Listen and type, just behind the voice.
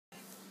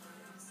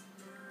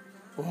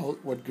Well,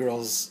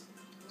 Woodgirl's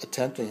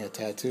attempting a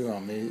tattoo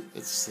on me.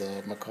 It's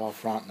the McCall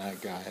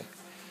Frontenac guy.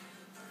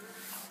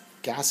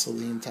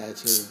 Gasoline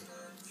tattoo.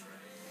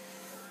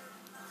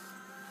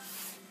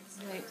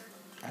 Right.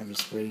 I'm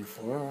just waiting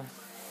for her.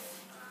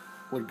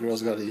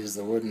 Woodgirl's got to use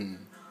the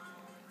wooden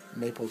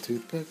maple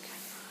toothpick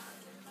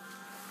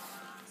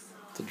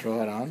to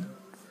draw it on.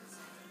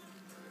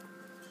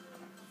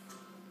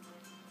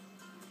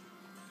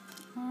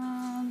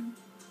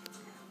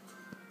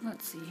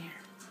 Let's see here.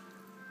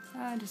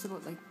 Just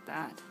about like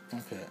that.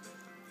 Okay.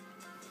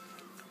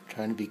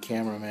 Trying to be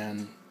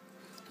cameraman,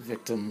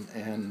 victim,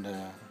 and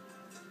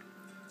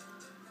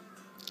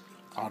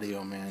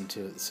audio man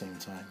too at the same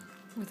time.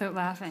 Without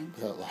laughing.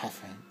 Without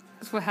laughing.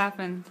 That's what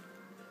happened.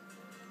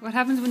 What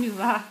happens when you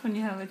laugh when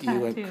you have a tattoo? You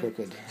went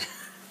crooked.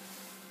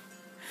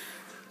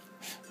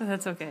 But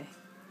that's okay.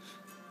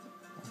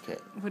 Okay.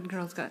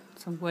 Woodgirl's got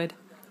some wood.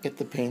 Get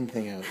the pain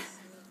thing out.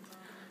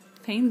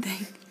 Pain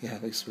thing? Yeah,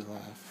 it makes me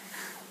laugh.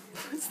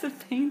 What's the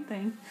pain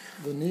thing?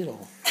 The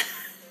needle.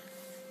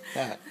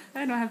 That.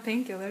 I don't have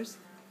painkillers.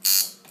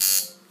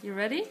 You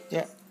ready?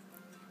 Yeah.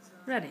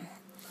 Ready.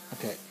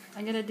 Okay.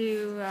 I'm gonna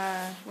do,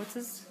 what's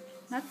his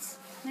nuts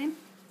name?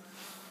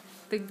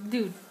 The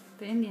dude,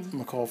 the Indian.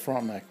 McCall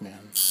Frontenac man.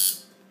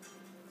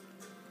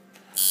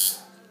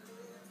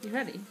 You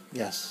ready?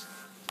 Yes.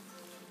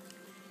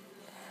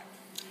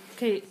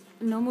 Okay,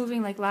 no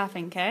moving like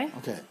laughing, okay?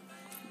 Okay.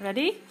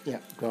 Ready? Yeah,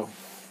 go.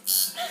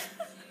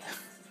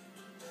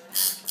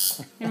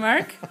 Hey,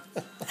 Mark?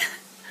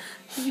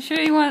 You sure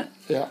you want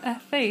Yeah. a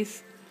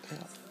face?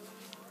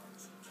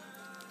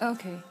 Yeah.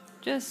 Okay,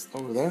 just...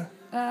 Over there?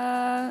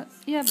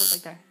 Yeah, about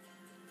like there.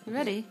 You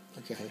ready?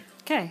 Okay.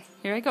 Okay,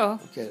 here I go.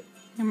 Okay.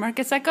 And Mark,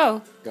 get set,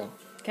 go. Go.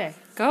 Okay,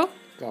 go.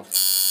 Go.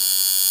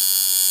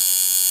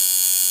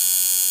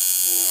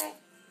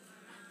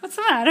 What's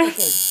the matter? It's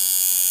like,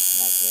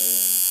 not very.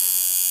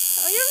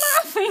 Oh, you're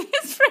laughing.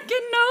 His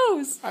freaking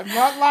nose. I'm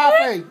not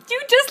laughing.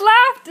 You just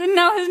laughed, and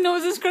now his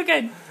nose is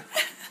crooked.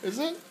 Is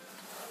it?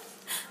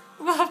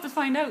 We'll have to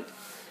find out.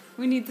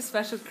 We need the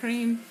special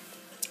cream.